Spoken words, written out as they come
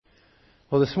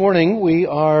Well, this morning we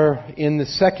are in the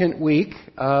second week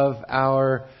of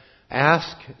our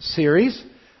Ask series,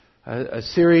 a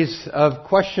series of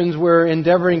questions we're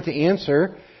endeavoring to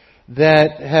answer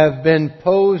that have been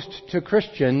posed to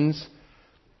Christians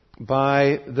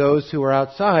by those who are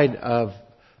outside of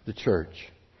the church.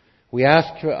 We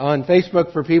asked on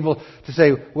Facebook for people to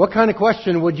say, what kind of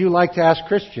question would you like to ask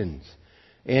Christians?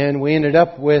 And we ended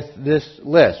up with this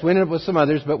list. We ended up with some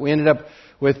others, but we ended up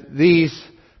with these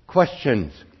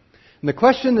questions. And the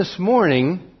question this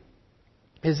morning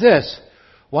is this: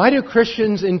 why do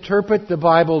Christians interpret the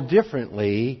Bible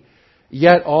differently,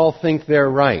 yet all think they're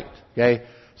right? Okay,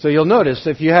 so you'll notice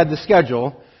if you had the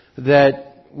schedule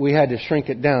that we had to shrink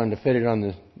it down to fit it on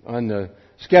the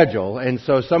schedule, and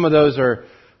so some of those are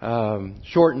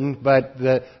shortened. But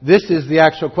this is the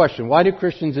actual question: why do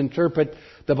Christians interpret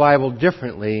the Bible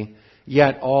differently,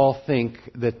 yet all think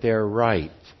that they're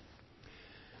right?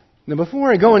 Now,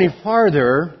 before I go any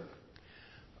farther,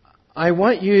 I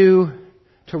want you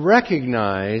to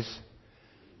recognize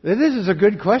that this is a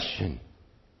good question.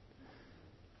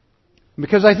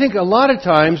 Because I think a lot of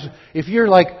times, if you're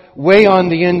like way on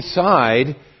the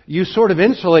inside, you sort of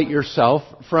insulate yourself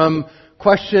from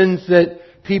questions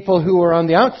that people who are on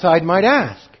the outside might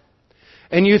ask.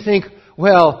 And you think,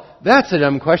 well, that's a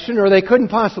dumb question, or they couldn't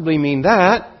possibly mean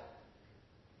that.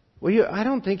 Well, I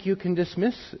don't think you can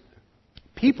dismiss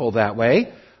people that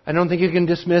way. I don't think you can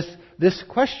dismiss this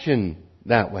question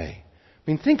that way. I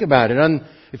mean, think about it.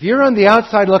 If you're on the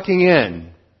outside looking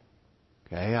in,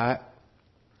 okay,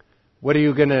 what are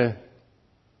you gonna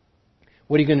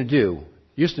do?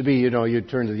 Used to be, you'd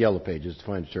turn to the Yellow Pages to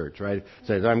find a church, right? It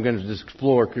says, I'm going to just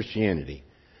explore Christianity.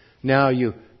 Now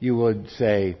you would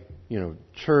say,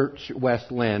 Church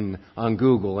West Lynn on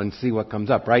Google and see what comes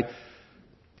up, right?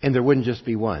 And there wouldn't just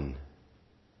be one.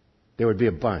 There would be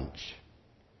a bunch.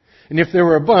 And if there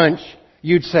were a bunch,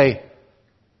 you'd say,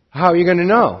 how are you going to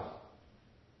know?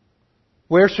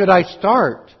 Where should I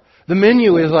start? The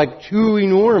menu is like too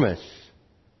enormous.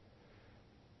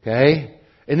 Okay?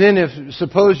 And then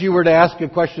suppose you were to ask a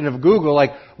question of Google,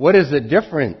 like, what is the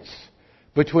difference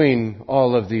between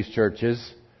all of these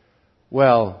churches?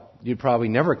 Well, you'd probably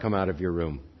never come out of your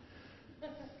room.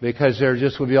 Because there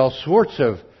just would be all sorts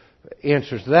of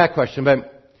answers to that question.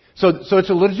 But so it's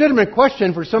a legitimate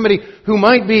question for somebody who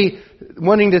might be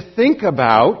wanting to think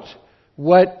about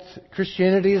what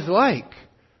Christianity is like.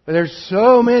 But there's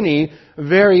so many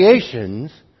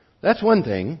variations. That's one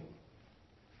thing.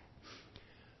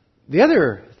 The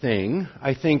other thing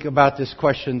I think about this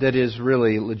question that is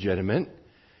really legitimate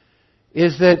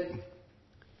is that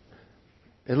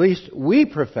at least we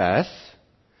profess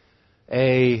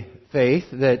a faith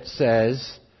that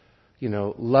says,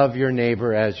 love your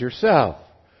neighbor as yourself.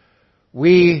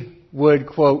 We would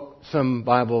quote some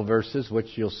Bible verses, which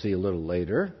you'll see a little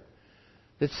later,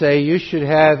 that say you should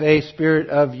have a spirit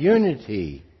of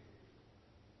unity.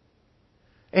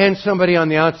 And somebody on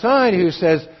the outside who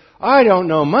says, I don't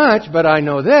know much, but I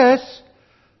know this,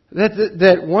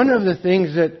 that one of the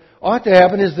things that ought to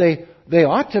happen is they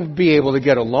ought to be able to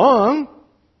get along.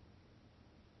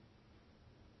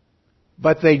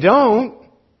 But they don't.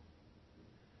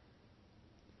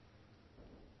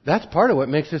 That's part of what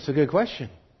makes this a good question.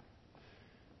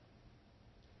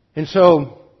 And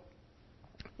so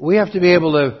we have to be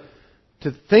able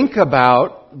to think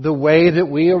about the way that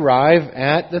we arrive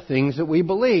at the things that we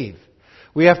believe.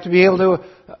 We have to be able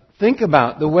to think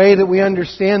about the way that we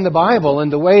understand the Bible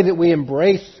and the way that we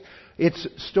embrace its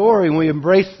story and we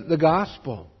embrace the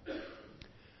gospel.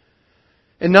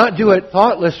 And not do it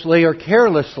thoughtlessly or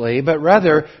carelessly, but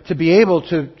rather to be able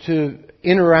to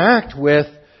interact with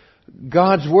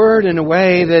God's Word in a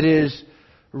way that is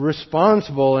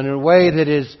responsible and in a way that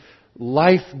is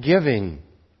life-giving.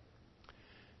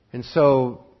 And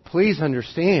so, please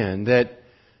understand that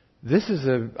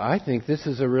I think this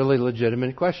is a really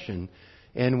legitimate question,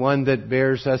 and one that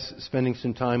bears us spending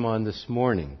some time on this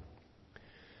morning.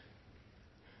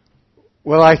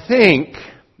 Well, I think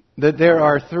that there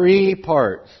are three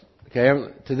parts,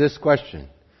 to this question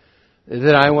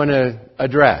that I want to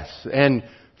address. And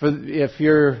if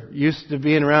you're used to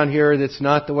being around here, that's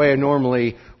not the way I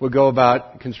normally would go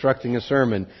about constructing a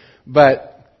sermon.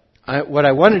 But what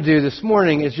I want to do this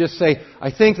morning is just say, I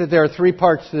think that there are three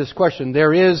parts to this question.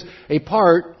 There is a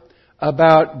part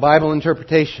about Bible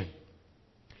interpretation.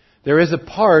 There is a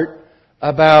part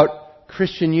about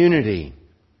Christian unity.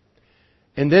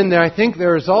 And then I think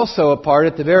there is also a part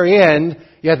at the very end,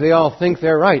 yet they all think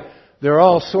they're right. They're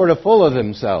all sort of full of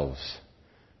themselves.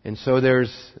 And so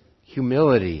there's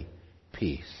humility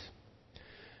piece.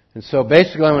 And so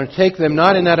basically I want to take them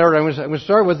not in that order. I'm going to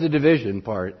start with the division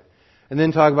part. and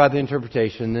then talk about the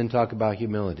interpretation, and then talk about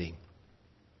humility.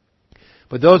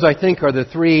 But those, I think, are the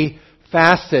three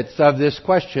facets of this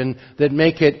question that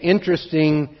make it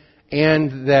interesting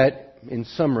and that, in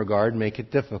some regard, make it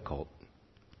difficult.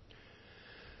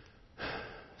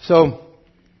 So,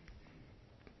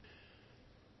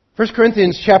 1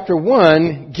 Corinthians chapter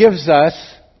 1 gives us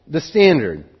the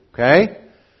standard, okay? It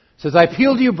says, I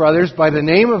appeal to you, brothers, by the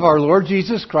name of our Lord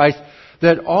Jesus Christ,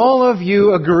 that all of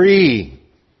you agree.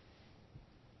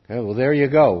 Okay, well, there you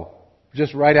go.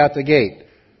 Just right out the gate,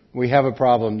 we have a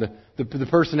problem. The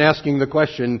person asking the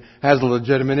question has a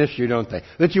legitimate issue, don't they?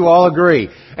 That you all agree.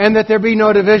 And that there be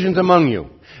no divisions among you.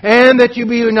 And that you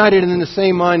be united in the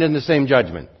same mind and the same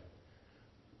judgment.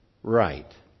 Right.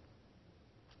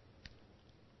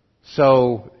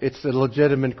 So, it's a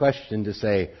legitimate question to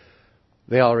say,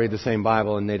 they all read the same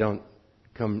Bible and they don't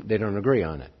agree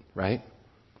on it, right?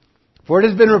 For it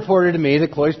has been reported to me, the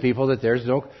Chloe's people, that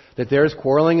there is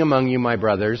quarreling among you, my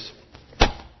brothers.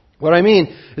 What I mean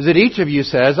is that each of you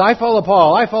says, I follow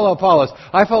Paul, I follow Apollos,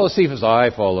 I follow Cephas, I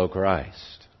follow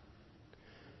Christ.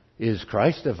 Is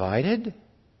Christ divided?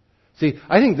 See,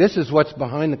 I think this is what's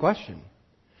behind the question.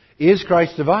 Is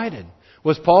Christ divided?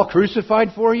 Was Paul crucified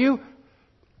for you?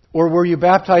 Or were you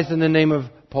baptized in the name of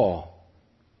Paul?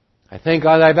 I thank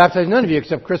God that I baptized none of you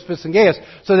except Crispus and Gaius,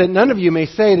 so that none of you may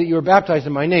say that you were baptized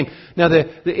in my name. Now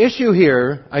the issue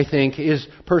here, I think, is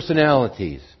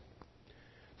personalities.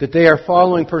 That they are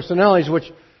following personalities,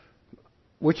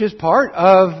 which is part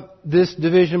of this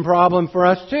division problem for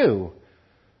us too.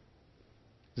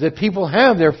 That people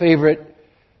have their favorite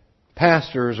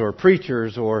pastors or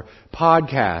preachers or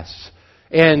podcasts,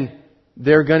 and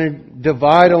they're going to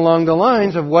divide along the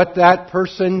lines of what that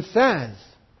person says,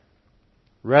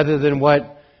 rather than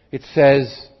what it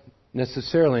says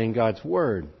necessarily in God's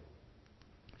Word.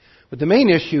 But the main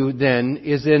issue then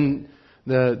is in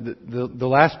the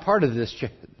last part of this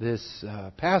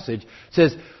passage. It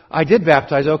says, I did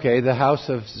baptize, okay, the house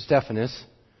of Stephanas.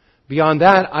 Beyond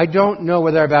that, I don't know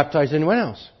whether I baptized anyone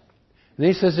else. And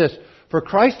then he says this, for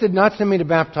Christ did not send me to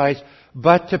baptize,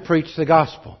 but to preach the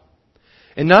gospel.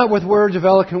 And not with words of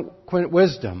eloquent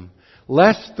wisdom,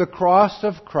 lest the cross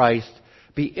of Christ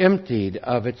be emptied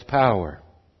of its power.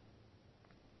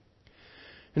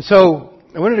 And so,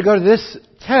 I wanted to go to this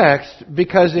text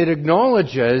because it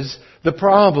acknowledges the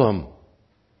problem.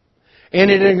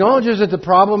 And it acknowledges that the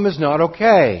problem is not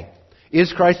okay.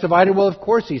 Is Christ divided? Well, of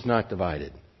course He's not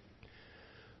divided.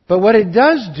 But what it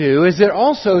does do is it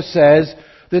also says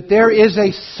that there is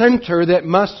a center that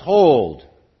must hold.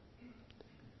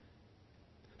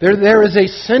 There is a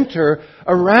center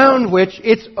around which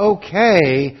it's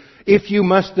okay if you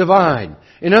must divide.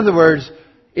 In other words,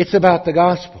 it's about the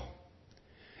gospel.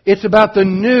 It's about the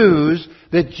news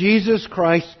that Jesus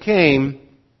Christ came,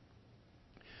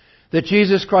 that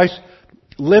Jesus Christ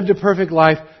lived a perfect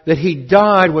life, that He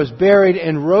died, was buried,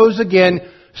 and rose again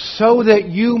so that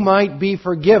you might be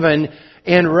forgiven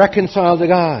and reconciled to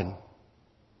God.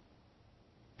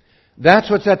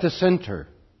 That's what's at the center.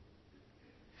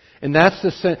 And that's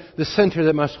the center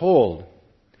that must hold.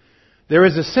 There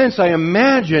is a sense, I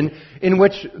imagine, in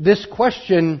which this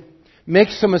question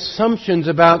makes some assumptions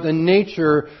about the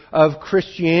nature of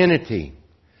Christianity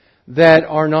that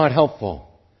are not helpful.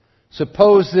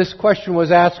 Suppose this question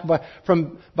was asked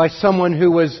by someone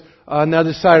who was on the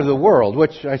other side of the world,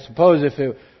 which I suppose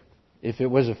if it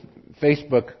was a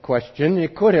Facebook question,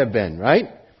 it could have been, right?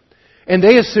 And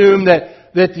they assume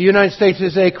that the United States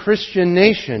is a Christian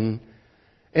nation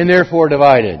and therefore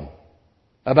divided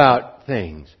about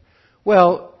things.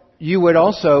 Well, you would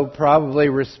also probably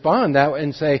respond that way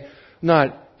and say,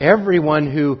 not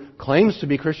everyone who claims to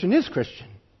be Christian is Christian.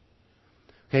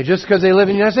 Okay, just because they live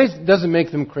in the United States doesn't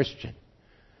make them Christian.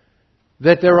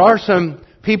 That there are some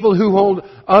people who hold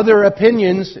other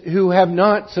opinions who have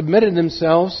not submitted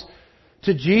themselves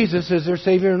to Jesus as their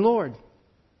Savior and Lord.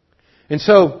 And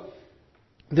so,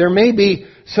 there may be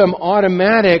some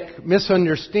automatic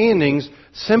misunderstandings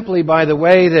simply by the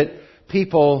way that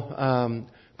people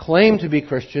claim to be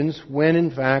Christians when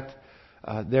in fact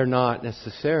they're not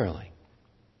necessarily.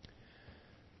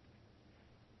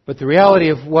 But the reality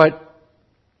of what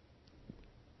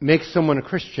makes someone a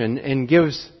Christian and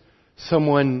gives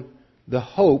someone the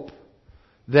hope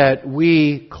that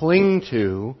we cling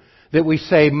to, that we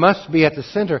say must be at the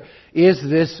center, is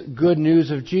this good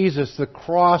news of Jesus, the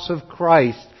cross of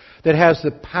Christ that has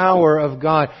the power of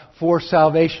God for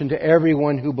salvation to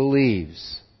everyone who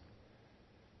believes.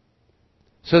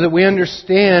 So that we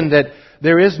understand that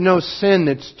there is no sin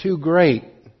that's too great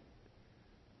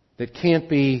that can't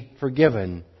be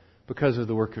forgiven because of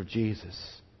the work of Jesus.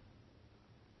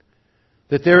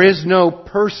 That there is no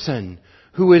person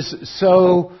who is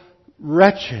so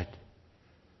wretched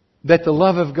that the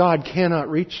love of God cannot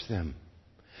reach them.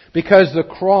 Because the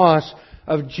cross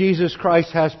of Jesus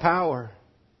Christ has power.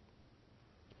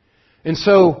 And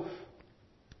so,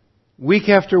 week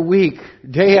after week,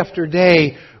 day after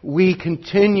day, we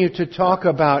continue to talk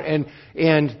about and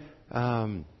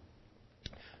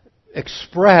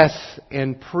express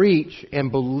and preach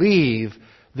and believe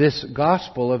this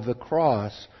gospel of the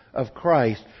cross of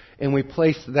Christ, and we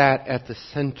place that at the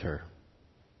center.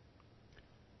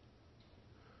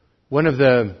 One of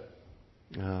the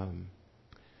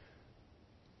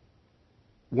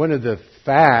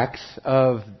facts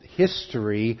of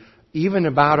history, even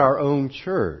about our own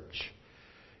church,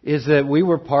 is that we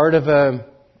were part of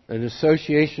an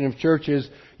association of churches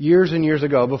years and years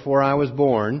ago, before I was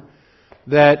born,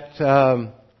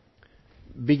 that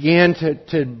began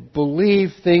to believe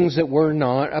things that were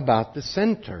not about the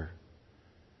center.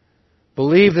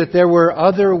 Believe that there were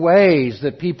other ways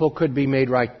that people could be made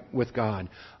right with God.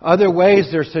 Other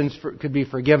ways their sins could be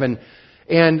forgiven.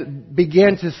 And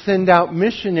began to send out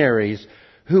missionaries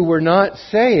who were not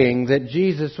saying that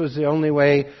Jesus was the only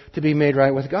way to be made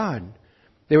right with God.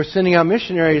 They were sending out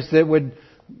missionaries that would,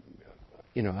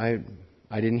 I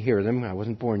didn't hear them, I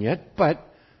wasn't born yet, but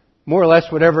more or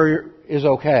less whatever is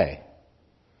okay.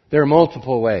 There are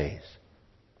multiple ways.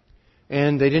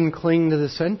 And they didn't cling to the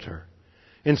center.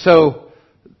 And so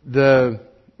the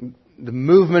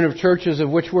movement of churches of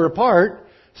which we're a part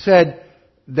said,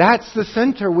 that's the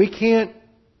center. We can't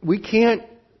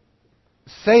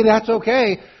say that's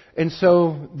okay. And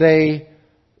so they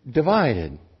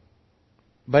divided.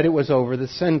 But it was over the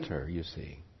center, you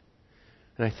see.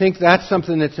 And I think that's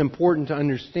something that's important to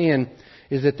understand,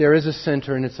 is that there is a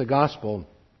center, and it's the gospel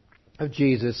of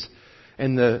Jesus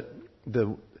and the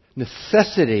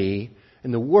necessity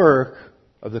and the work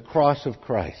of the cross of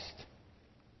Christ.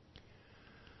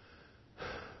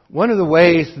 One of the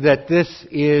ways that this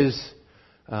is,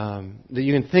 that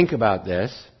you can think about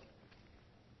this,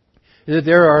 is that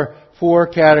there are 4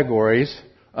 categories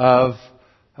of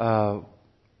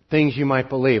things you might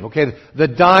believe. Okay, the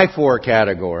die for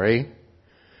category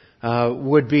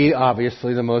would be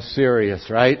obviously the most serious,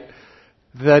 right?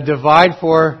 The divide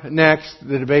for next,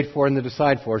 the debate for, and the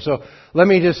decide for. So let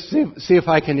me just see if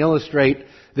I can illustrate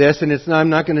this, and I'm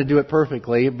not going to do it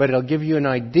perfectly, but it'll give you an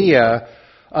idea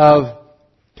of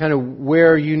kind of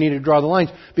where you need to draw the lines.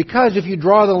 Because if you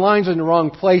draw the lines in the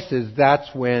wrong places,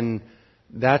 that's when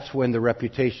the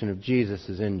reputation of Jesus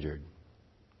is injured.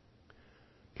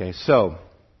 Okay, so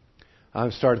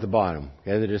I'll start at the bottom.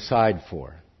 Okay, the decide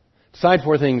for. Decide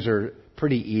for things are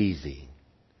pretty easy.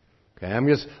 Okay,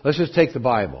 let's just take the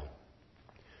Bible.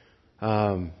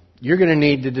 You're going to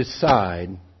need to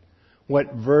decide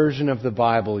what version of the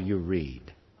Bible you read.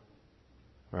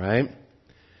 Right?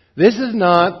 This is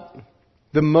not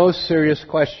the most serious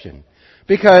question.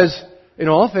 Because, in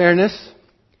all fairness,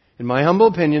 in my humble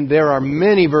opinion, there are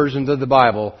many versions of the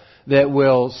Bible that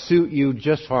will suit you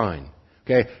just fine.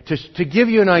 Okay? To give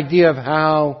you an idea of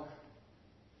how,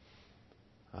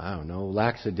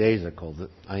 lackadaisical that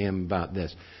I am about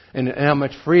this. And how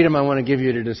much freedom I want to give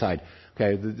you to decide.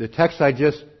 Okay, the text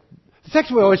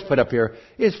we always put up here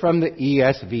is from the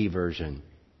ESV version.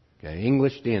 Okay,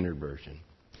 English Standard Version.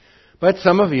 But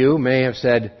some of you may have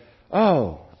said,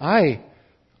 oh, I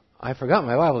forgot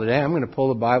my Bible today. I'm going to pull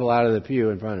the Bible out of the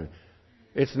pew in front of me.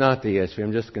 It's not the ESV,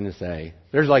 I'm just going to say.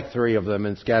 There's like 3 of them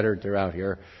and scattered throughout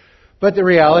here. But the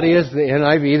reality is the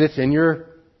NIV that's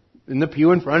in the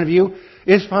pew in front of you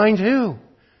is fine too.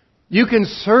 You can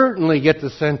certainly get the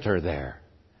center there.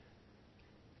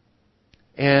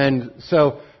 And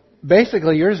so,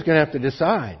 basically, you're just going to have to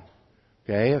decide.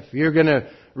 Okay? If you're going to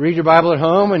read your Bible at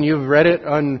home and you've read it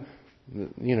on,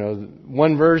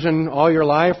 one version all your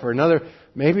life or another,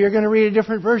 maybe you're going to read a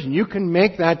different version. You can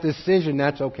make that decision.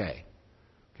 That's okay.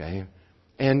 Okay?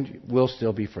 And we'll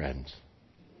still be friends.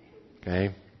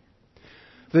 Okay?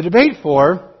 The debate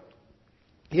for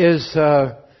is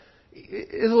a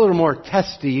little more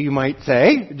testy, you might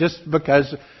say, just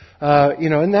because,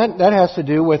 and that has to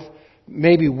do with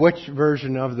maybe which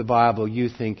version of the Bible you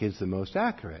think is the most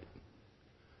accurate.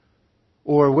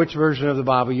 Or which version of the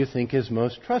Bible you think is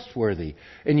most trustworthy.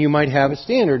 And you might have a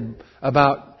standard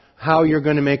about how you're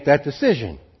going to make that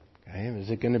decision. Okay? Is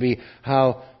it going to be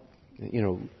how,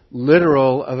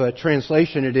 literal of a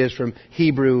translation it is from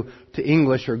Hebrew to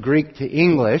English or Greek to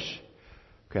English?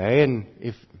 Okay, and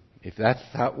if that's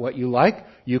what you like,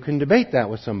 you can debate that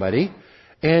with somebody,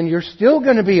 and you're still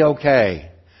going to be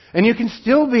okay. And you can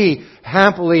still be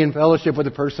happily in fellowship with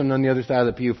the person on the other side of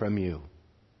the pew from you.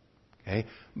 Okay,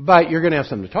 but you're going to have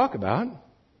something to talk about.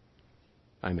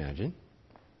 I imagine.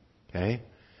 Okay?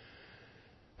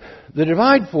 The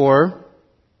Divide For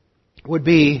would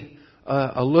be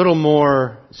a little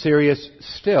more serious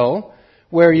still,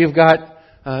 where you've got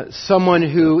someone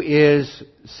who is,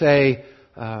 say,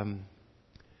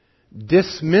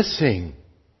 dismissing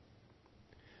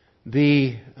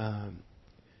the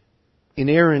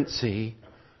inerrancy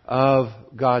of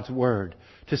God's Word.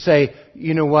 To say,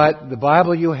 you know what, the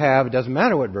Bible you have, it doesn't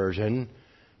matter what version,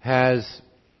 has,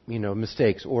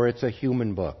 mistakes, or it's a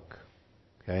human book.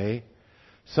 Okay?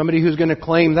 Somebody who's going to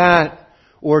claim that,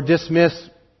 or dismiss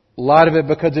a lot of it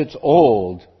because it's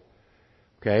old,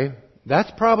 okay,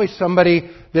 that's probably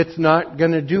somebody that's not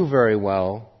going to do very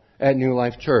well at New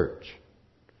Life Church.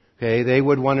 Okay, they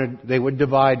would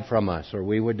divide from us, or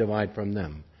we would divide from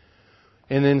them.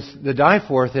 And then the die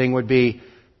for thing would be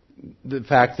the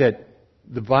fact that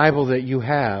the Bible that you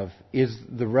have is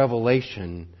the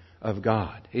revelation of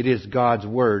God. It is God's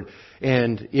Word.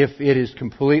 And if it is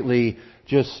completely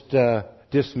just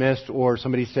dismissed, or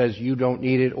somebody says you don't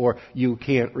need it, or you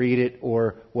can't read it,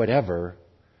 or whatever,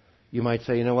 you might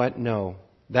say, you know what? No.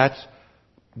 That's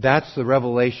the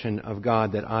revelation of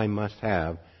God that I must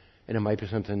have. And it might be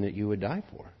something that you would die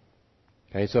for.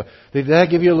 Okay, so did that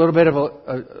give you a little bit of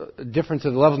a difference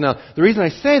of the levels? Now, the reason I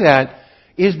say that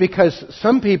is because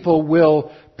some people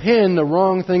will pin the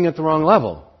wrong thing at the wrong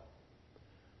level.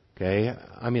 Okay,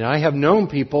 I mean, I have known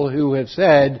people who have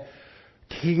said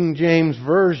King James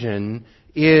Version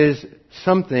is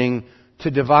something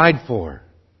to divide for.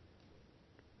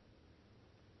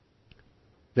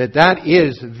 That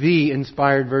is the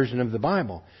inspired version of the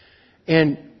Bible.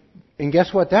 And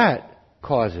guess what that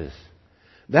causes?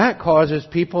 That causes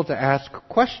people to ask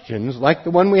questions like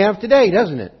the one we have today,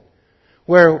 doesn't it?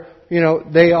 Where,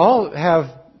 they all have,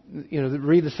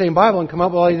 read the same Bible and come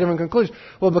up with all these different conclusions.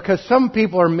 Well, because some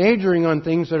people are majoring on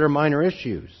things that are minor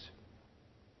issues.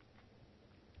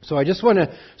 So I just want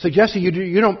to suggest that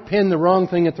you don't pin the wrong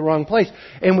thing at the wrong place.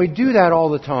 And we do that all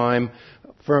the time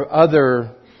for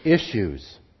other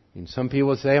issues. And some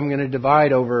people say, I'm going to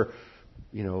divide over,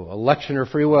 election or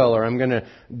free will, or I'm going to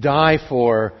die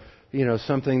for,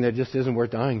 something that just isn't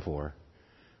worth dying for.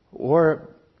 Or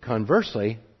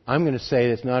conversely, I'm going to say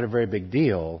it's not a very big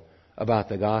deal about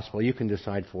the gospel. You can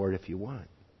decide for it if you want.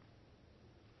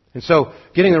 And so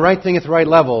getting the right thing at the right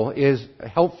level is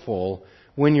helpful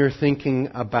when you're thinking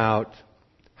about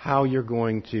how you're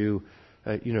going to,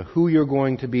 who you're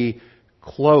going to be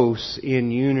close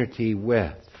in unity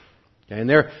with. Okay? And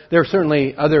there are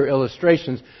certainly other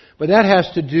illustrations, but that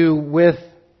has to do with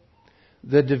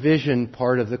the division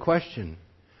part of the question.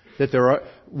 That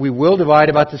we will divide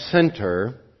about the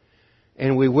center,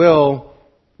 and we will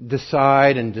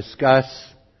decide and discuss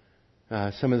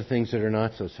some of the things that are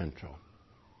not so central.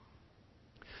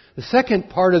 The second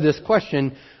part of this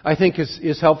question, I think,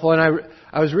 is helpful. And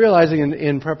I was realizing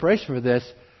in preparation for this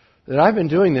that I've been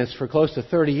doing this for close to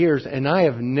 30 years, and I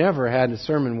have never had a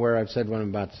sermon where I've said what I'm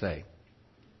about to say.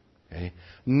 Okay?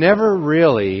 Never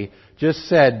really just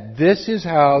said, this is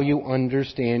how you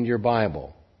understand your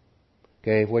Bible.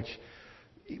 Okay? Which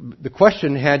the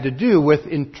question had to do with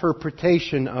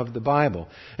interpretation of the Bible.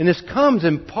 And this comes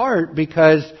in part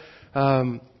because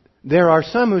there are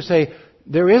some who say,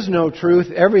 there is no truth,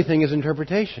 everything is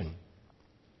interpretation.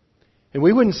 And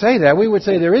we wouldn't say that. We would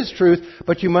say there is truth,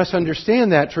 but you must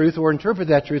understand that truth or interpret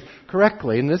that truth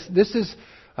correctly. And this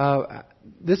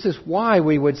is why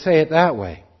we would say it that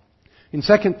way. In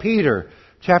 2 Peter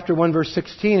chapter 1 verse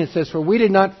 16 it says, for we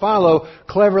did not follow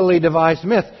cleverly devised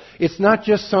myth. It's not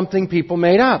just something people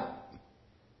made up.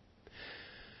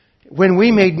 When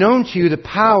we made known to you the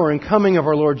power and coming of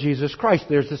our Lord Jesus Christ,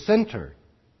 there's the center.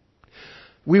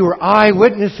 We were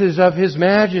eyewitnesses of His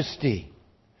majesty.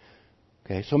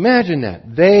 Okay, so imagine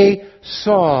that. They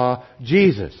saw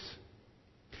Jesus.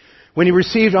 When He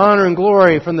received honor and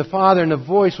glory from the Father, and the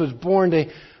voice was borne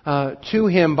to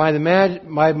Him by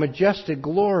majestic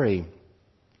glory.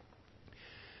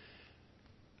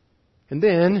 And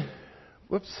then,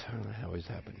 whoops, I don't know how this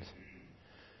happens.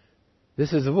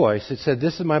 This is the voice. It said,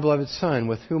 this is my beloved Son,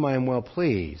 with whom I am well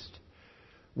pleased.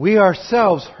 We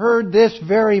ourselves heard this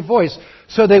very voice.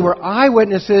 So they were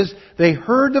eyewitnesses. They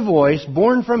heard the voice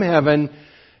born from heaven,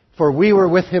 for we were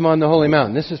with Him on the holy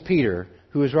mountain. This is Peter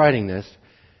who is writing this.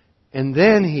 And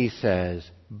then he says,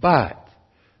 but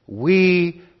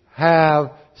we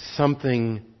have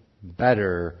something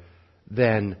better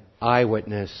than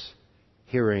eyewitness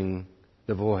hearing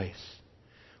the voice.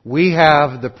 We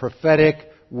have the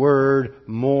prophetic word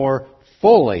more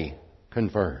fully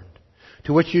confirmed,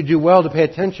 to which you do well to pay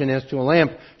attention as to a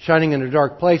lamp shining in a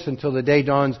dark place until the day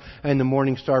dawns and the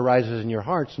morning star rises in your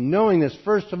hearts, knowing this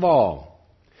first of all,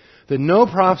 that no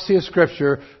prophecy of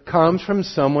Scripture comes from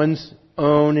someone's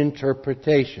own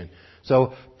interpretation.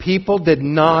 So people did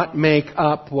not make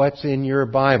up what's in your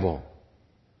Bible.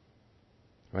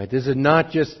 Right? This is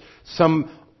not just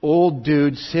some old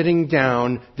dude sitting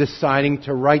down deciding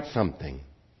to write something.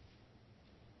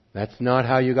 That's not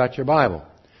how you got your Bible.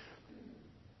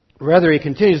 Rather, he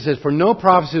continues, says, for no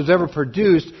prophecy was ever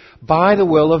produced by the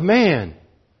will of man.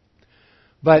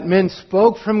 But men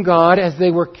spoke from God as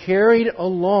they were carried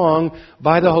along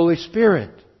by the Holy Spirit.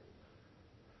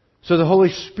 So the Holy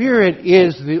Spirit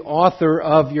is the author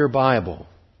of your Bible.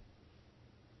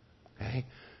 Okay?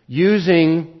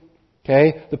 Using,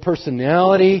 the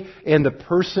personality and the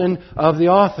person of the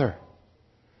author.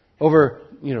 Over,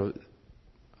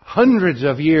 hundreds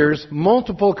of years,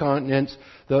 multiple continents,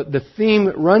 the theme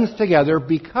runs together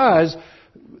because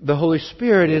the Holy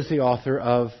Spirit is the author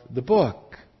of the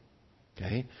book.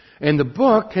 Okay? And the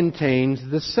book contains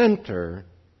the center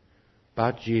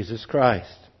about Jesus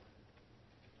Christ.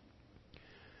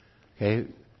 Okay?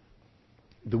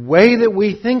 The way that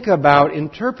we think about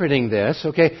interpreting this,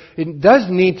 it does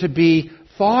need to be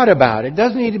thought about. It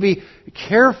does need to be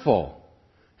careful.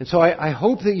 And so I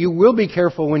hope that you will be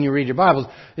careful when you read your Bibles.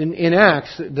 In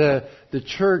Acts, the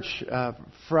church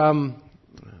from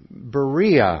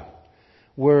Berea,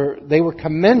 they were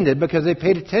commended because they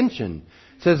paid attention.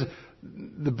 It says,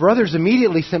 the brothers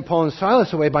immediately sent Paul and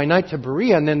Silas away by night to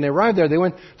Berea, and then they arrived there. They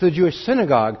went to the Jewish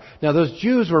synagogue. Now those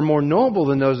Jews were more noble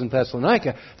than those in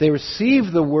Thessalonica. They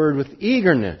received the word with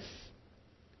eagerness,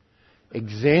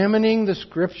 examining the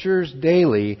Scriptures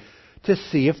daily to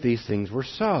see if these things were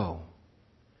so.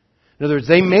 In other words,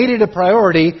 they made it a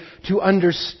priority to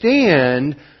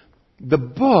understand the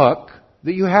book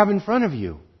that you have in front of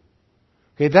you.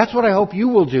 Okay, that's what I hope you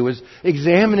will do, is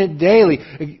examine it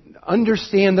daily.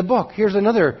 Understand the book. Here's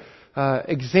another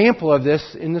example of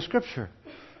this in the Scripture.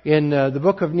 In the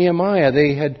book of Nehemiah,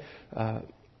 they had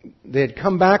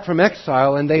come back from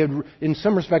exile, and they had, in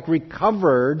some respect,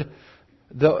 recovered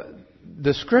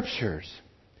the Scriptures.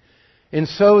 And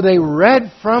so they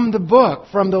read from the book,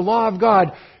 from the law of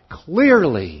God,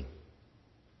 clearly.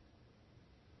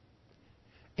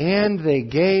 And they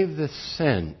gave the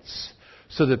sense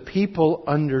so the people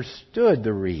understood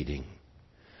the reading.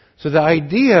 So the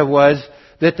idea was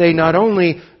that they not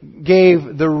only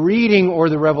gave the reading or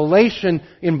the revelation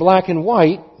in black and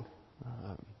white,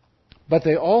 but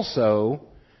they also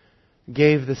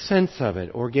gave the sense of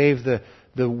it, or gave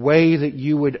the way that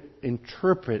you would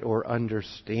interpret or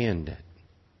understand it.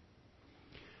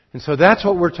 And so that's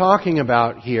what we're talking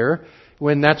about here,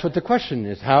 when that's what the question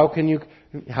is. How can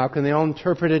they all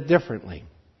interpret it differently?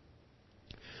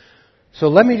 So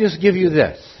let me just give you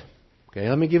this. Okay,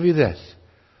 let me give you this.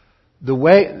 The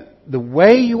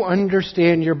way you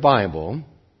understand your Bible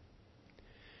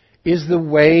is the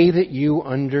way that you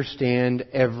understand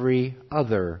every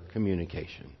other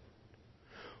communication.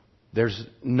 There's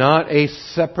not a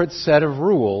separate set of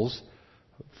rules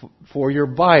for your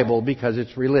Bible because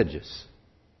it's religious.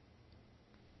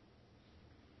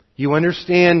 You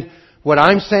understand what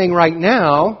I'm saying right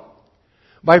now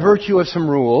by virtue of some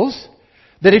rules,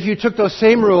 that if you took those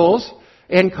same rules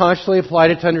and consciously applied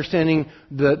it to understanding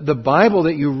the Bible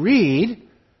that you read,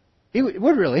 it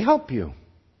would really help you.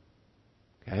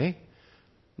 Okay?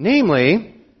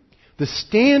 Namely, the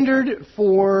standard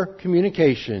for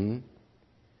communication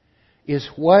is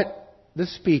what the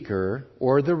speaker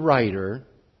or the writer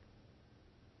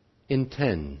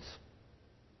intends.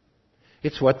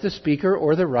 It's what the speaker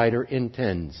or the writer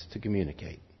intends to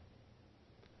communicate.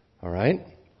 All right?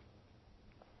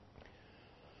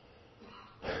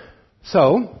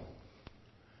 So,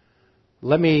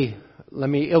 let me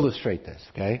illustrate this,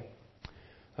 okay?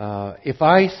 If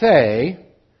I say,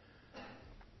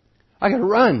 I gotta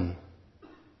run.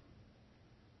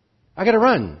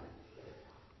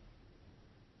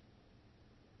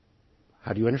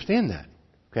 How do you understand that?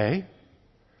 Okay?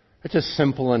 It's a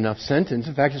simple enough sentence.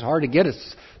 In fact, it's hard to get a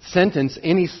sentence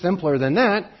any simpler than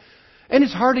that. And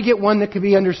it's hard to get one that can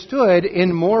be understood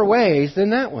in more ways than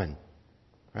that one.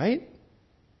 Right?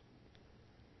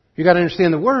 You got to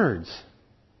understand the words.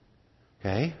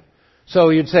 Okay? So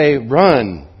you'd say,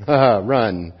 run.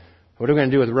 Run. What are we going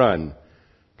to do with run?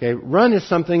 Okay, run is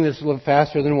something that's a little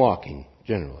faster than walking,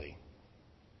 generally.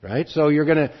 Right? So you're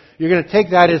going to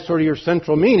take that as sort of your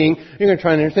central meaning. You're going to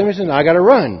try and understand it. I got to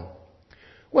run.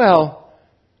 Well,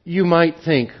 you might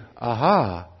think,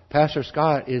 aha, Pastor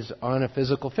Scott is on a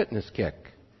physical fitness kick.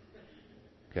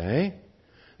 Okay?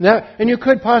 Now, and you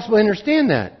could possibly understand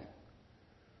that.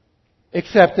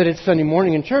 Except that it's Sunday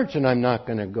morning in church and I'm not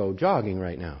going to go jogging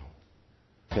right now.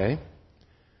 Okay?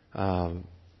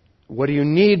 what do you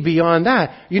need beyond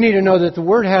that? You need to know that the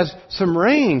Word has some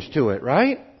range to it,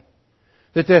 right?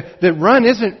 That run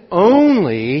isn't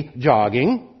only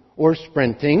jogging or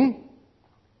sprinting.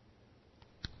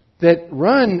 That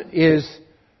run is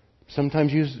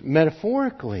sometimes used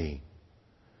metaphorically.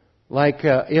 Like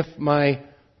if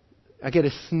I get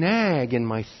a snag in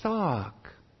my sock,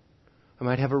 I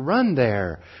might have a run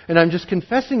there. And I'm just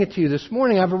confessing it to you this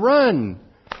morning, I have a run.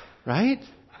 Right?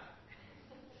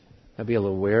 That'd be a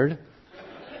little weird.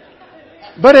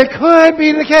 But it could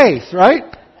be the case, right?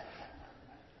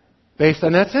 Based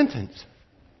on that sentence.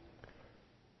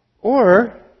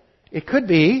 Or it could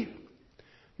be,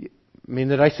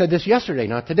 that I said this yesterday,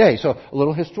 not today. So a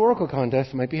little historical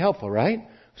context might be helpful, right? I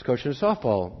was coaching a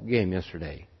softball game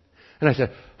yesterday. And I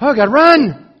said, I got to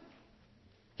run.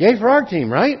 Yay for our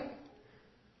team, right?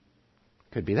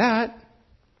 Could be that.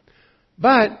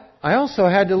 But I also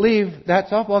had to leave that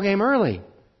softball game early.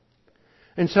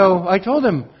 And so I told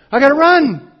him, I got to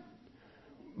run.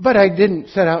 But I didn't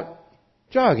set out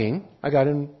jogging. I got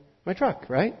in my truck,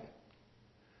 right?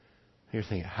 You're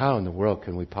thinking, how in the world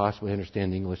can we possibly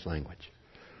understand the English language?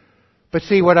 But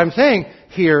see, what I'm saying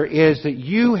here is that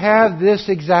you have this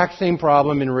exact same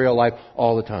problem in real life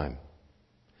all the time.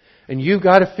 And you've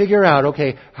got to figure out,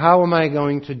 okay, how am I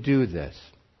going to do this?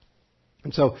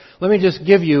 And so let me just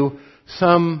give you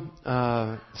some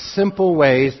simple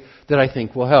ways that I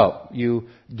think will help you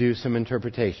do some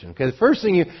interpretation. Okay, the first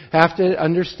thing you have to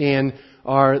understand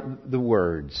are the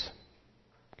words.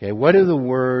 Okay, what do the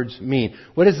words mean?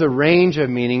 What is the range of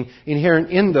meaning inherent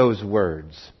in those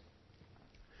words?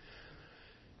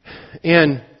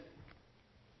 And,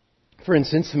 for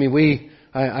instance,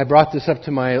 I brought this up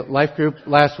to my life group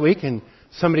last week, and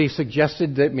somebody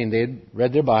suggested that, they had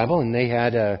read their Bible, and they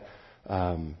had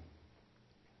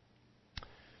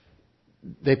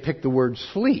they picked the word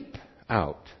sleep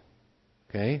out.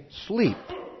 Okay? Sleep.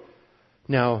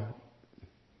 Now,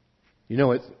 you know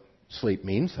what sleep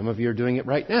means. Some of you are doing it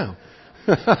right now.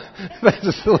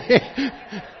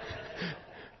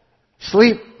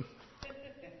 Sleep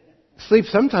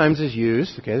sometimes is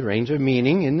used, okay, the range of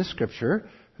meaning in the Scripture,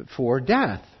 for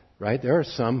death. Right? There are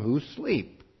some who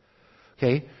sleep.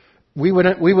 Okay? We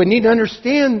would need to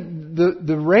understand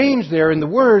the range there in the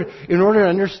word in order to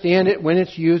understand it when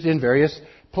it's used in various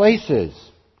places.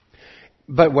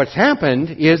 But what's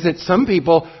happened is that some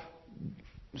people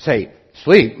say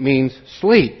sleep means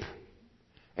sleep.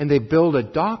 And they build a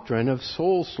doctrine of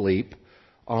soul sleep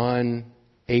on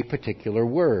a particular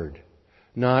word,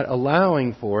 not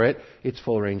allowing for its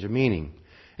full range of meaning.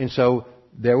 And so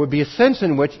there would be a sense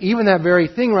in which even that very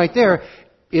thing right there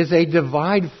is a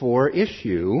divide for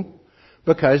issue,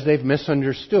 because they've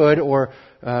misunderstood or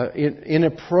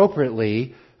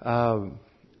inappropriately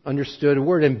understood a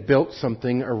word and built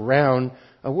something around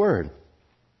a word.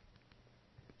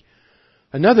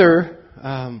 Another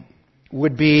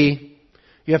would be,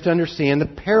 you have to understand the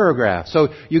paragraph. So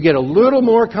you get a little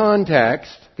more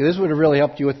context. This would have really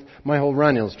helped you with my whole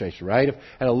run illustration, right? If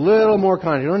had a little more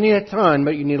context. You don't need a ton,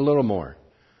 but you need a little more.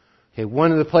 Okay,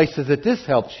 one of the places that this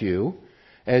helps you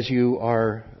as you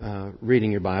are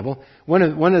reading your Bible, one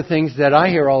of the things that I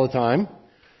hear all the time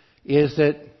is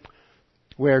that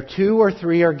where two or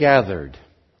three are gathered,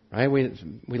 right?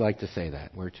 We like to say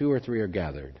that, where two or three are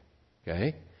gathered,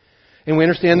 okay? And we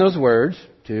understand those words,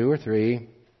 two or three,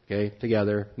 okay,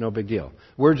 together, no big deal.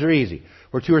 Words are easy.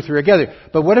 Where two or three are gathered.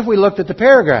 But what if we looked at the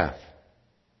paragraph?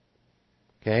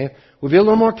 Okay? We'll be a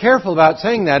little more careful about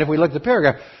saying that if we look at the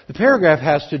paragraph. The paragraph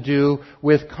has to do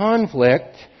with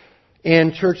conflict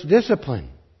and church discipline.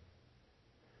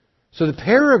 So the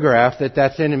paragraph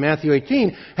that's in Matthew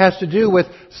 18 has to do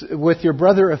with your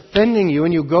brother offending you,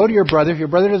 and you go to your brother. If your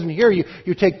brother doesn't hear you,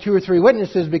 you take two or three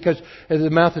witnesses, because at the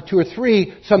mouth of two or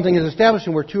three, something is established,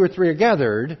 and where two or three are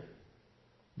gathered,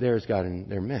 there's God in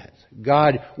their midst.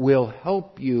 God will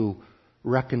help you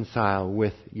reconcile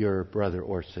with your brother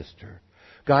or sister.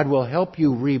 God will help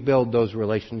you rebuild those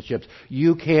relationships.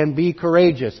 You can be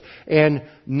courageous and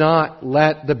not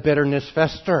let the bitterness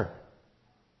fester.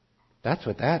 That's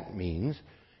what that means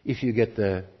if you get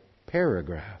the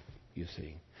paragraph, you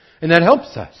see. And that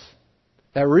helps us.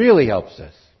 That really helps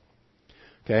us.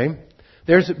 Okay?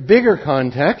 There's a bigger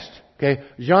context. Okay?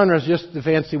 Genre is just the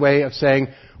fancy way of saying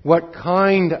what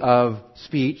kind of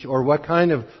speech or what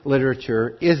kind of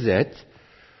literature is it?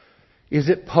 Is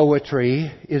it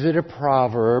poetry? Is it a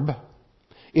proverb?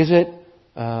 Is it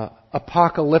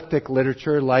apocalyptic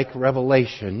literature like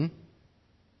Revelation?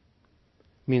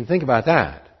 Think about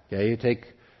that. Okay, you take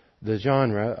the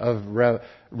genre of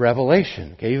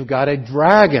Revelation. Okay, you've got a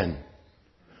dragon.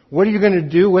 What are you going to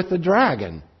do with the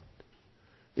dragon?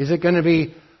 Is it going to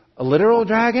be A literal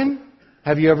dragon?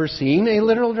 Have you ever seen a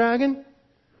literal dragon?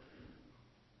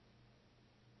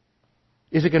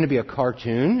 Is it going to be a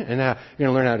cartoon and you're going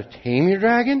to learn how to tame your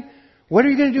dragon? What are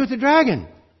you going to do with the dragon?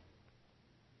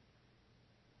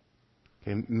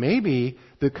 Okay, maybe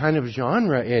the kind of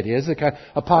genre it is, the kind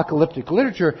of apocalyptic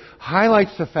literature,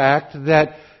 highlights the fact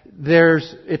that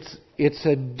it's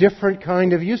a different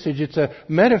kind of usage. It's a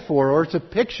metaphor, or it's a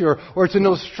picture, or it's an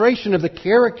illustration of the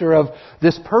character of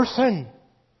this person.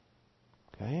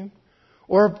 Okay?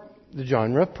 Or the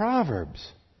genre of Proverbs.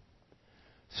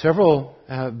 Several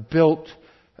built,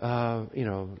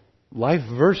 life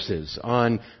verses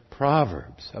on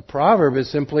Proverbs. A proverb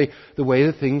is simply the way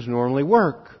that things normally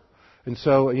work. And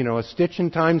so, a stitch in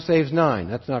time saves 9.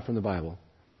 That's not from the Bible.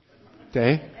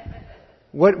 Okay?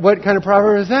 What kind of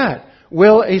proverb is that?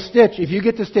 Will a stitch, if you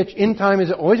get the stitch in time, is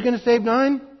it always going to save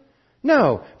 9?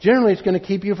 No. Generally, it's going to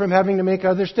keep you from having to make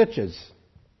other stitches.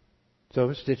 So,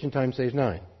 a stitch in time saves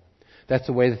 9. That's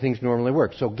the way that things normally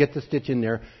work. So, get the stitch in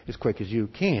there as quick as you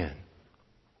can.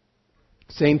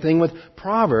 Same thing with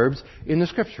Proverbs in the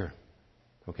Scripture.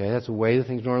 Okay? That's the way that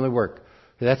things normally work.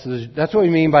 That's what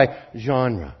we mean by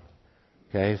genre.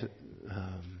 Okay,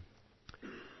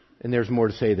 and there's more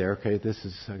to say there. Okay,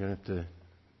 I'm going to have to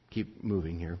keep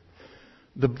moving here.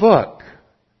 The book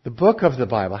of the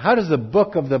Bible. How does the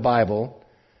book of the Bible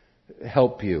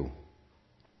help you?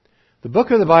 The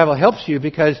book of the Bible helps you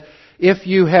because if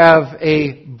you have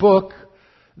a book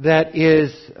that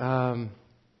is a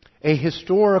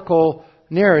historical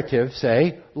narrative,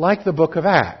 say, like the book of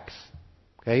Acts.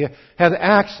 Okay, have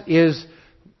Acts is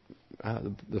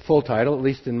the full title, at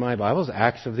least in my Bible, is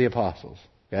Acts of the Apostles.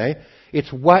 Okay?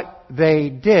 It's what they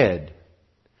did.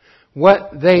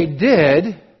 What they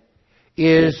did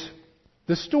is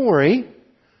the story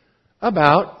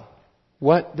about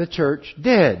what the church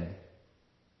did.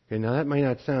 Okay, now that may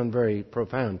not sound very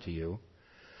profound to you.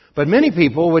 But many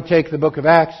people would take the book of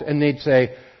Acts and they'd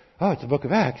say, oh, it's the book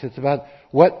of Acts. It's about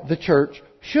what the church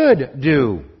should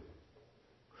do.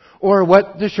 Or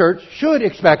what the church should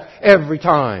expect every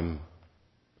time.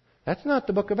 That's not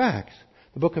the book of Acts.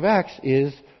 The book of Acts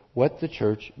is what the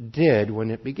church did when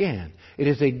it began. It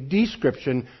is a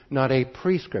description, not a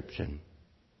prescription.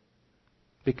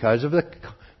 Because of the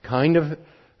kind of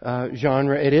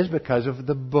genre it is, because of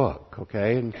the book.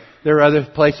 Okay, and there are other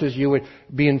places you would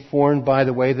be informed by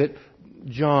the way that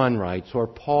John writes or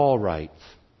Paul writes,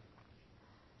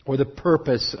 or the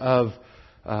purpose of,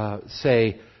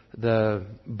 say, the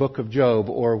book of Job,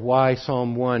 or why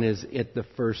Psalm 1 is the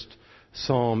first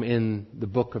psalm in the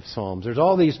book of Psalms. There's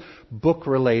all these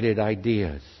book-related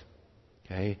ideas.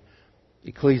 Okay?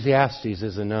 Ecclesiastes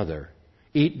is another.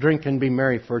 Eat, drink, and be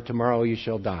merry, for tomorrow you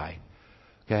shall die.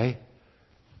 Okay?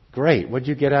 Great. What did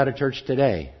you get out of church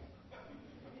today?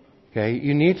 Okay?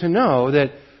 You need to know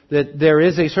that there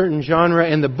is a certain genre,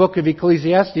 and the book of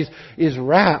Ecclesiastes is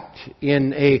wrapped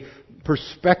in a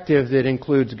perspective that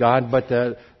includes God, but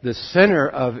the center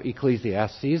of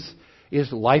Ecclesiastes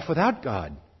is life without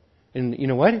God. And you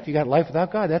know what? If you got life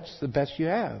without God, that's the best you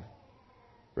have.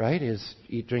 Right? Is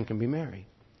eat, drink, and be merry.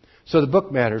 So the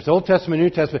book matters. Old Testament, New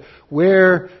Testament,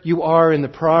 where you are in the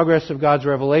progress of God's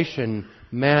revelation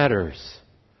matters.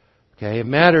 Okay? It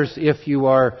matters if you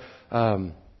are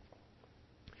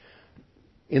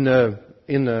in the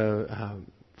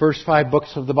first 5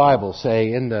 books of the Bible,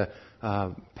 say in the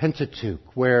Pentateuch,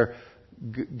 where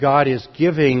God is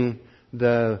giving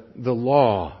the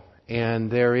law,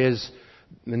 and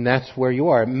that's where you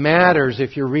are. It matters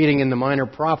if you're reading in the Minor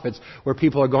Prophets, where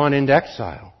people are gone into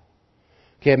exile.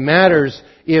 Okay, it matters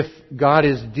if God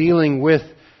is dealing with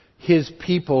His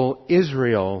people,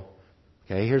 Israel.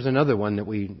 Okay, here's another one that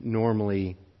we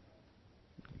normally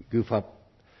goof up.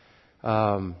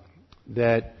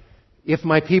 That if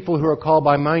my people who are called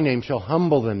by my name shall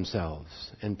humble themselves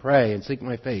and pray and seek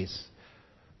my face.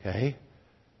 Okay?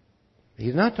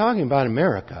 He's not talking about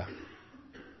America.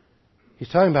 He's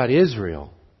talking about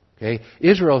Israel. Okay?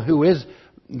 Israel, who is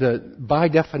by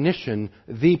definition,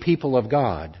 the people of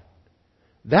God.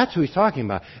 That's who he's talking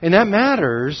about. And that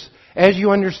matters as you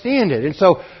understand it. And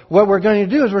so what we're going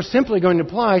to do is we're simply going to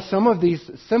apply some of these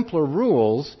simpler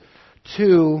rules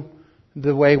to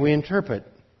the way we interpret.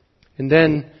 And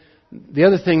then the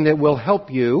other thing that will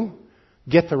help you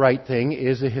get the right thing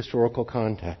is a historical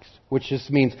context, which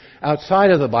just means outside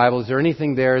of the Bible, is there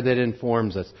anything there that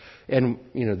informs us? And,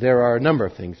 there are a number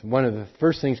of things. One of the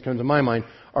first things that comes to my mind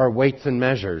are weights and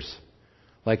measures.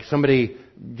 Like somebody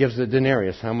gives a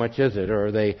denarius, how much is it?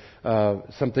 Or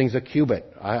something's a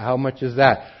cubit, how much is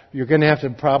that? You're going to have to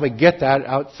probably get that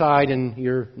outside in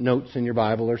your notes in your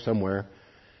Bible or somewhere.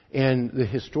 And the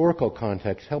historical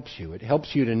context helps you. It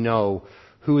helps you to know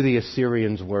who the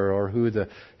Assyrians were or who the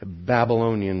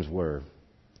Babylonians were,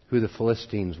 who the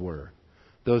Philistines were,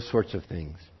 those sorts of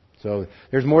things. So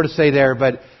there's more to say there,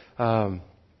 but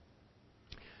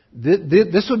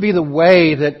this would be the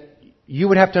way that you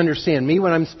would have to understand me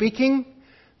when I'm speaking.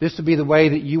 This would be the way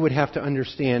that you would have to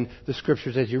understand the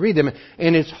Scriptures as you read them.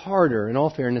 And it's harder, in all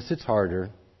fairness, it's harder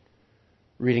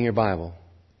reading your Bible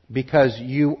because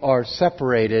you are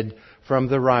separated from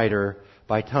the writer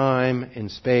by time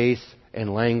and space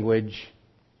and language.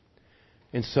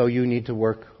 And so you need to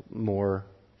work more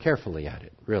carefully at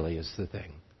it, really, is the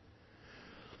thing.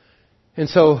 And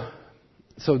so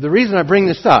the reason I bring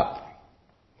this up,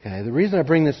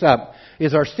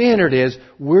 is our standard is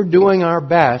we're doing our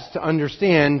best to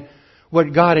understand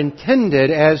what God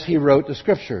intended as He wrote the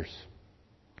Scriptures.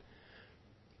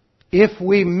 If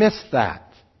we miss that,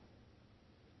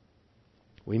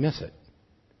 we miss it.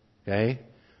 Okay?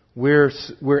 We're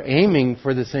aiming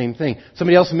for the same thing.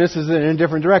 Somebody else misses it in a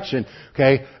different direction.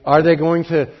 Okay?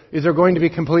 Is there going to be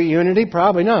complete unity?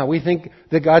 Probably not. We think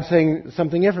that God's saying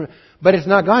something different. But it's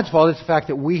not God's fault. It's the fact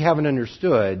that we haven't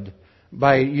understood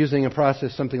by using a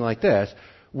process something like this.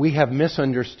 We have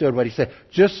misunderstood what He said.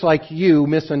 Just like you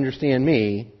misunderstand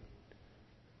me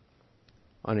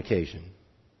on occasion.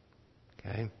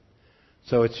 Okay?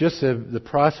 So it's just the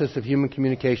process of human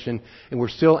communication, and we're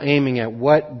still aiming at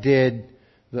what did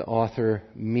the author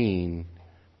mean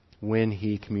when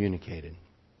he communicated.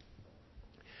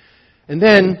 And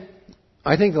then,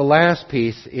 I think the last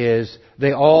piece is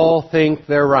they all think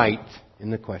they're right in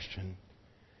the question.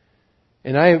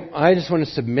 And I just want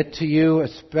to submit to you,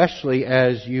 especially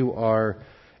as you are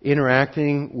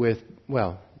interacting with,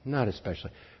 well, not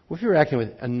especially, if you're interacting with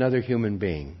another human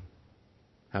being.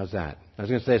 How's that? I was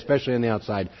going to say especially on the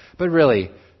outside, but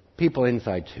really, people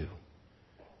inside too.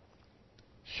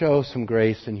 Show some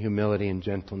grace and humility and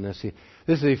gentleness.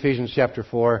 This is Ephesians chapter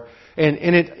 4, and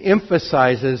it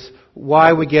emphasizes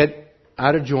why we get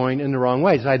out of joint in the wrong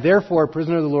ways. I therefore,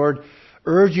 prisoner of the Lord,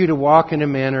 urge you to walk in a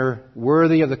manner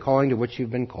worthy of the calling to which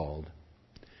you've been called,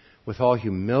 with all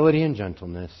humility and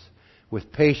gentleness,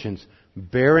 with patience,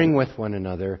 bearing with one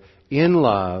another, in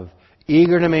love,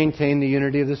 eager to maintain the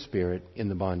unity of the Spirit in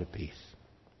the bond of peace.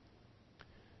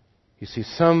 You see,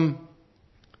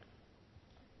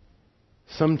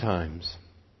 sometimes,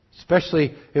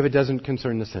 especially if it doesn't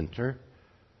concern the center,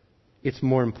 it's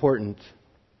more important,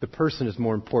 the person is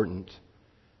more important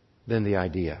than the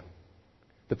idea.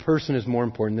 The person is more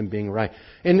important than being right.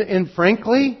 And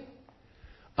frankly,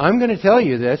 I'm going to tell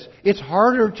you this, it's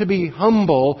harder to be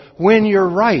humble when you're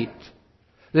right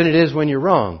than it is when you're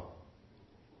wrong.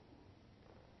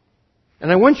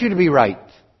 And I want you to be right,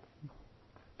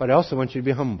 but I also want you to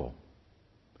be humble.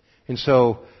 And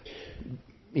so,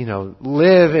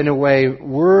 live in a way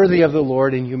worthy of the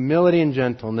Lord in humility and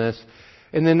gentleness.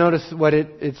 And then notice what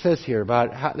it says here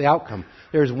about the outcome.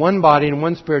 There's one body and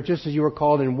one Spirit, just as you were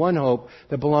called in one hope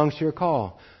that belongs to your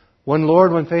call. One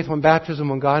Lord, one faith, one baptism,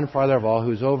 one God and Father of all,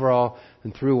 who is over all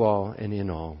and through all and in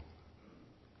all.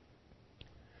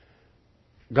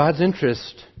 God's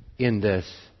interest in this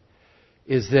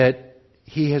is that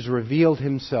He has revealed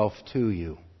Himself to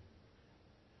you.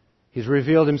 He's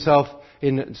revealed Himself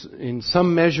in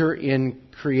some measure in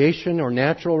creation or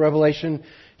natural revelation.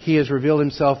 He has revealed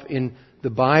Himself in the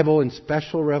Bible in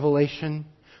special revelation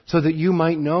so that you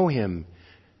might know Him.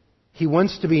 He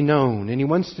wants to be known and He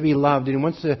wants to be loved and He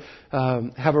wants to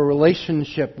have a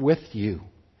relationship with you.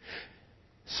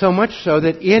 So much so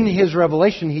that in His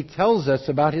revelation He tells us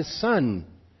about His Son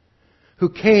who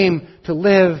came to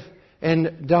live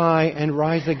and die and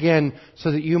rise again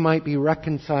so that you might be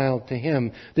reconciled to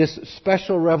Him. This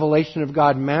special revelation of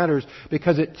God matters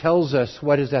because it tells us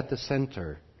what is at the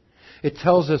center. It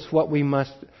tells us what we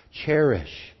must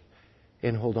cherish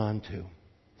and hold on to.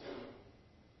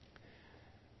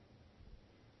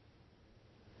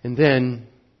 And then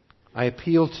I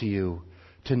appeal to you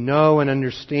to know and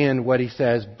understand what He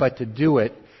says, but to do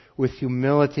it with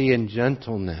humility and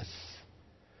gentleness.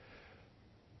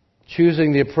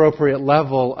 Choosing the appropriate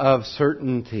level of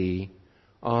certainty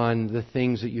on the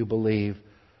things that you believe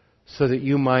so that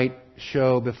you might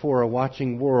show before a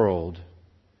watching world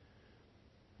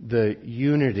the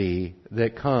unity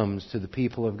that comes to the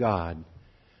people of God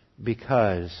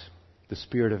because the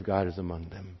Spirit of God is among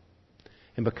them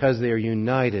and because they are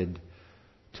united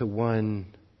to one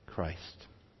Christ.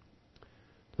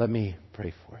 Let me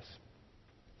pray for us.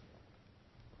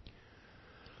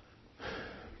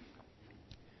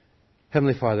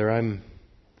 Heavenly Father, I'm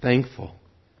thankful.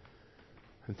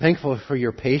 I'm thankful for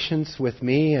your patience with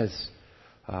me as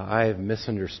I have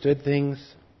misunderstood things.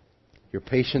 Your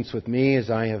patience with me as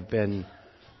I have been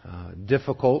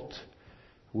difficult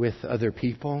with other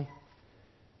people.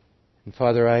 And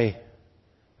Father, I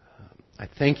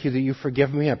thank you that you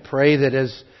forgive me. I pray that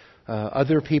as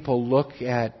other people look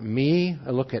at me,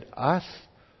 look at us,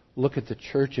 look at the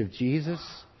Church of Jesus,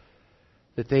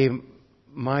 that they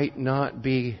might not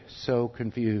be so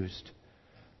confused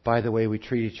by the way we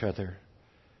treat each other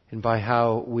and by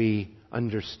how we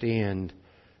understand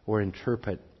or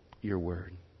interpret your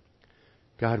word.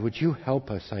 God, would you help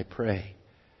us, I pray,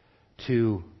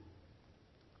 to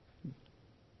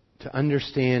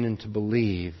understand and to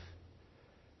believe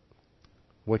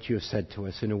what you have said to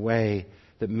us in a way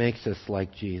that makes us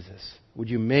like Jesus. Would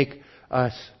you make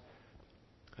us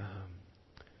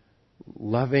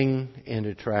loving and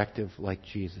attractive like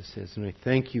Jesus is? And I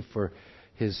thank you for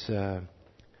His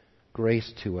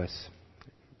grace to us.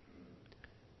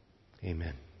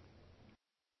 Amen.